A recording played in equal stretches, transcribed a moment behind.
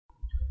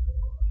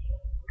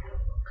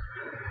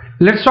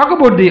Let's talk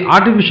about the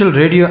artificial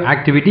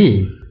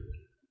radioactivity.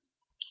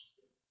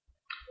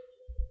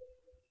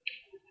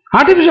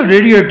 Artificial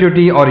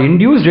radioactivity or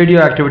induced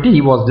radioactivity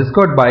was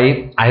discovered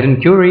by Irene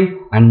Curie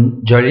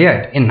and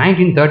Joliet in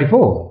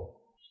 1934.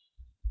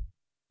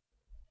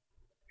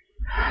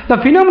 The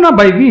phenomena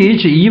by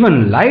which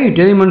even light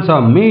elements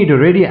are made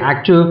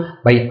radioactive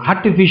by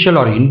artificial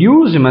or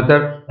induced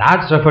method,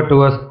 that's referred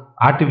to as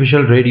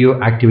artificial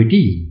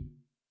radioactivity.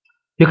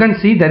 You can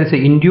see there is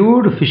an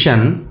induced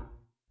fission.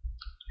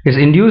 It's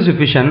induced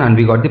fission and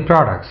we got the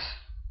products.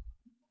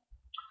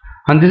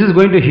 And this is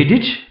going to hit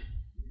it.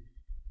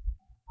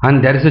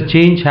 And there is a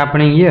change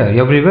happening here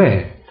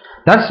everywhere.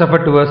 That's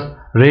referred to as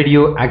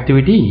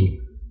radioactivity.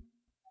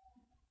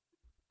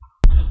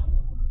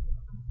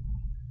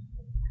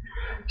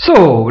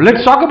 So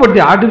let's talk about the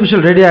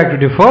artificial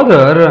radioactivity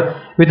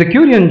further with the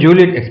Curie and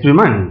Joliet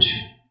experiment.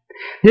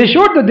 They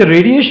showed that the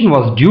radiation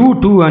was due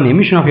to an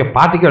emission of a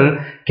particle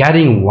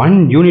carrying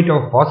 1 unit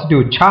of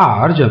positive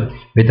charge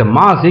with a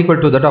mass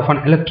equal to that of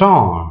an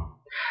electron.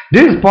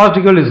 This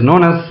particle is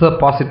known as a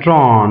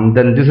positron.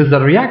 Then this is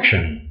the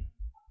reaction.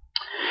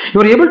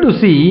 You are able to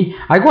see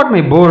I got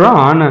my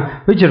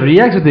boron which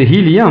reacts with the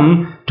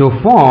helium to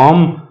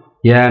form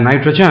a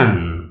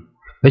nitrogen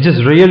which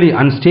is really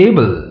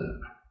unstable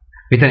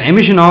with an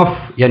emission of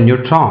a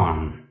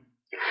neutron.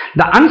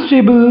 The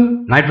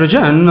unstable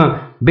nitrogen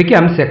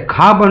becomes a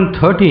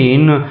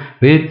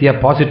carbon-13 with a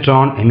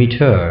positron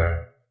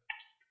emitter.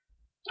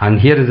 And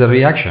here is the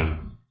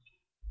reaction.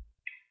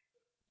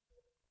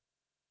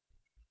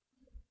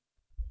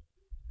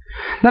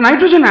 The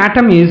nitrogen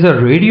atom is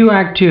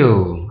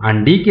radioactive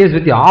and decays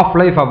with a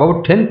half-life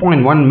about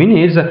 10.1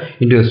 minutes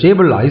into a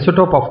stable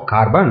isotope of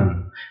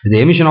carbon with the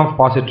emission of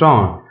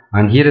positron.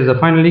 And here is the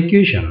final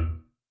equation.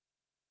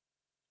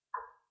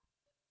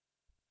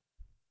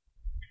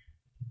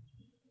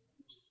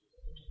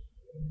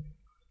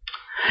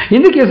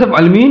 In the case of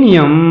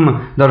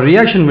aluminium, the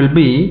reaction will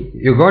be,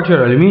 you got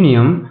your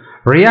aluminium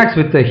reacts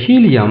with the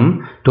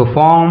helium to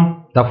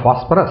form the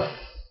phosphorus,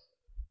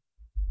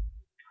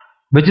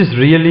 which is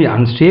really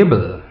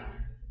unstable,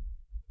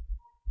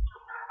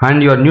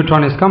 and your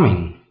neutron is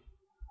coming.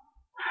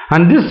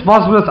 And this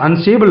phosphorus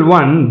unstable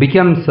one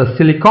becomes a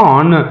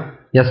silicon,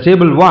 a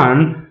stable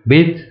one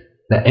with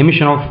the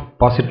emission of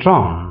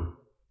positron.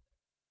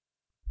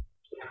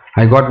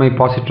 I got my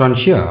positron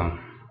here.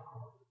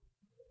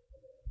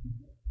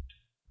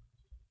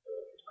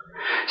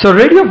 So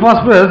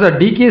radiophosphorus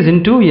decays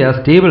into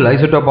a stable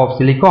isotope of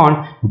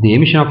silicon with the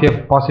emission of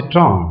a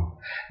positron.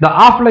 The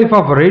half-life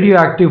of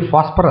radioactive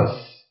phosphorus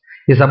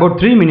is about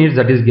 3 minutes,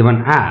 that is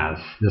given as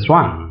this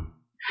one.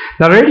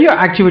 The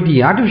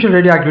radioactivity, artificial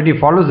radioactivity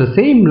follows the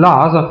same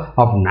laws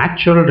of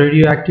natural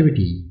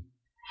radioactivity.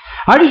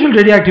 Artificial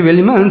radioactive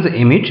elements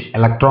emit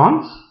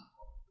electrons,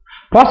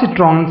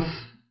 positrons,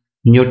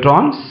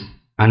 neutrons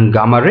and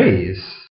gamma rays.